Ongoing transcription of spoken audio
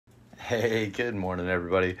Hey, good morning,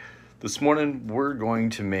 everybody. This morning we're going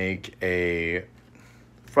to make a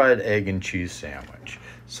fried egg and cheese sandwich.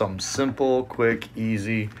 Something simple, quick,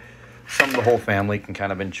 easy, something the whole family can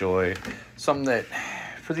kind of enjoy. Something that,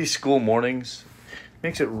 for these school mornings,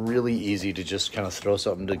 makes it really easy to just kind of throw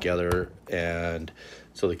something together and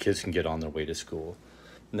so the kids can get on their way to school.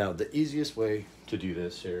 Now, the easiest way to do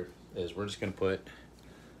this here is we're just going to put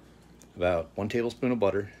about 1 tablespoon of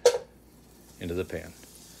butter into the pan.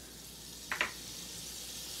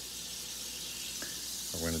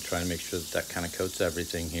 We're going to try and make sure that kind of coats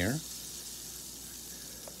everything here.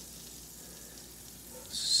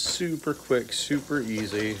 Super quick, super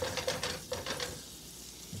easy.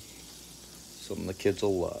 Something the kids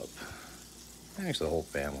will love. Actually, the whole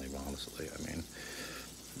family, honestly. I mean,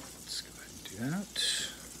 let's go ahead and do that.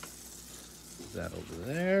 That over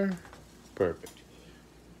there. Perfect.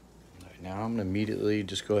 All right, now I'm going to immediately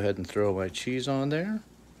just go ahead and throw my cheese on there.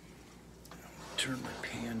 Turn my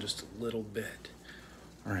pan just a little bit.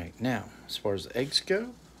 All right, now, as far as the eggs go,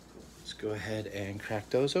 let's go ahead and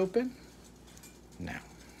crack those open. Now,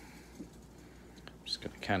 I'm just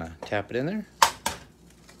gonna kind of tap it in there.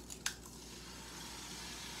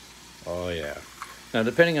 Oh yeah. Now,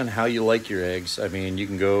 depending on how you like your eggs, I mean, you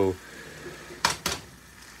can go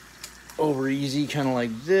over easy, kind of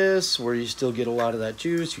like this, where you still get a lot of that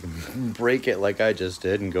juice. You can break it like I just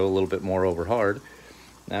did and go a little bit more over hard.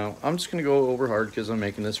 Now, I'm just going to go over hard because I'm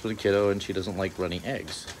making this for the kiddo and she doesn't like runny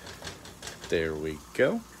eggs. There we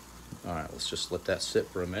go. All right, let's just let that sit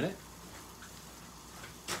for a minute.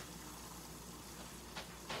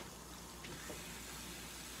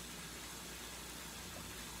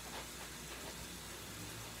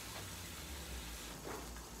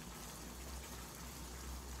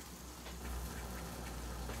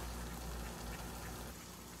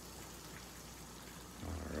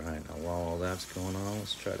 While all that's going on,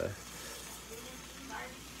 let's try to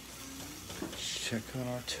check on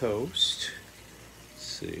our toast. Let's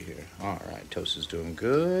see here. All right, toast is doing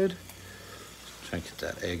good. Try and get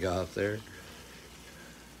that egg off there.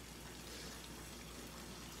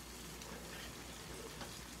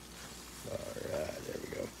 All right, there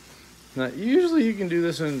we go. Now, usually you can do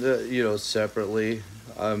this in separately.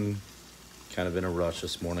 I'm kind of in a rush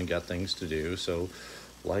this morning, got things to do, so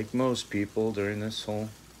like most people during this whole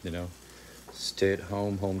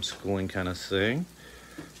stay-at-home, homeschooling kind of thing.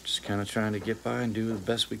 Just kind of trying to get by and do the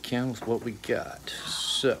best we can with what we got.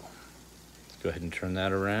 So, let's go ahead and turn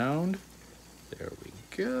that around. There we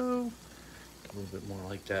go. A little bit more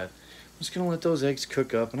like that. I'm just going to let those eggs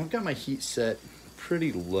cook up, and I've got my heat set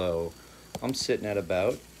pretty low. I'm sitting at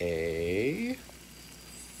about a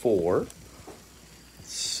 4.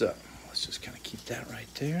 So, let's just kind of keep that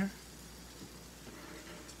right there.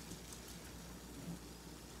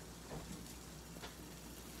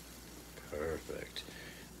 Perfect.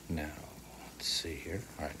 Now, let's see here.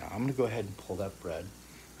 All right, now I'm going to go ahead and pull that bread.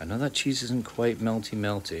 I know that cheese isn't quite melty.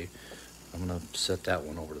 I'm going to set that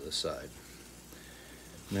one over to the side.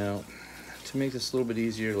 Now, to make this a little bit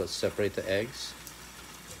easier, let's separate the eggs.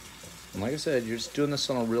 And like I said, you're just doing this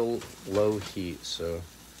on a real low heat, so...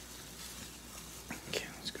 Okay,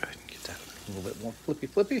 let's go ahead and get that a little bit more flippy.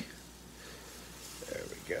 There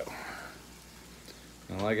we go.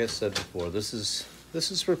 Now, like I said before, this is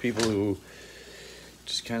for people who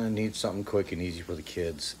just kind of need something quick and easy for the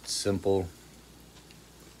kids. It's simple.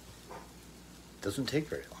 Doesn't take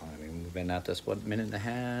very long. I mean, we've been at this, what, 1.5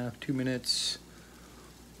 minutes, 2 minutes?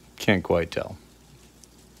 Can't quite tell.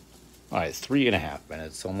 All right, 3.5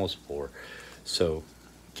 minutes, almost 4. So,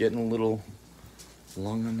 getting a little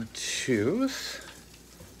long on the tooth.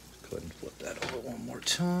 Go ahead and flip that over one more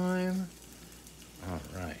time. All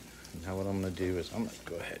right. Now what I'm going to do is I'm going to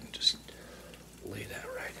go ahead and just lay that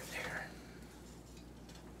right in there.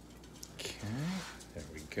 Okay, there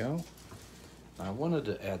we go. I wanted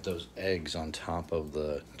to add those eggs on top of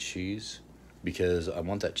the cheese because I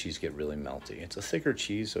want that cheese to get really melty. It's a thicker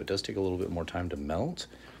cheese, so it does take a little bit more time to melt,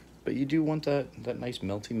 but you do want that nice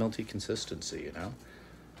melty consistency, you know?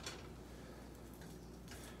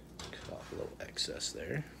 Cut off a little excess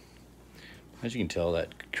there. As you can tell,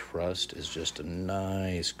 that crust is just a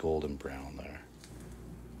nice golden brown there.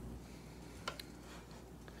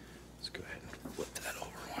 Let's go ahead and flip that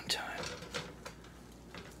over one time.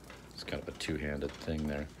 It's kind of a two-handed thing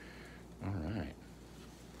there. All right.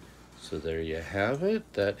 So there you have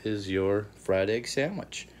it. That is your fried egg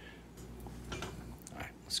sandwich. All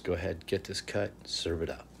right, let's go ahead, get this cut, serve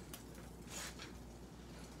it up.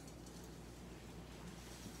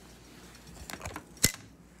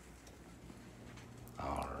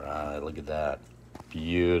 Look at that.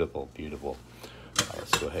 Beautiful.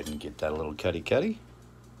 Let's go ahead and get that little cutty.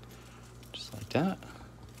 that.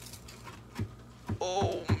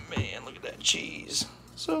 Oh man, look at that cheese.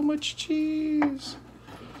 So much cheese.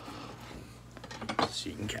 So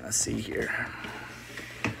you can kind of see here.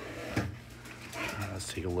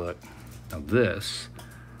 Let's take a look. Now this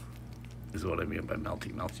is what I mean by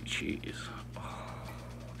melty, melty cheese. Oh,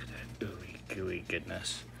 look at that ooey gooey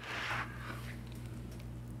goodness.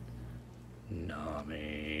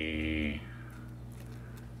 Nummy.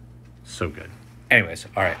 So good. Anyways,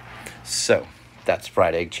 all right. So that's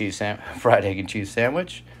fried egg and cheese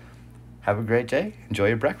sandwich. Have a great day. Enjoy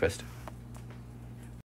your breakfast.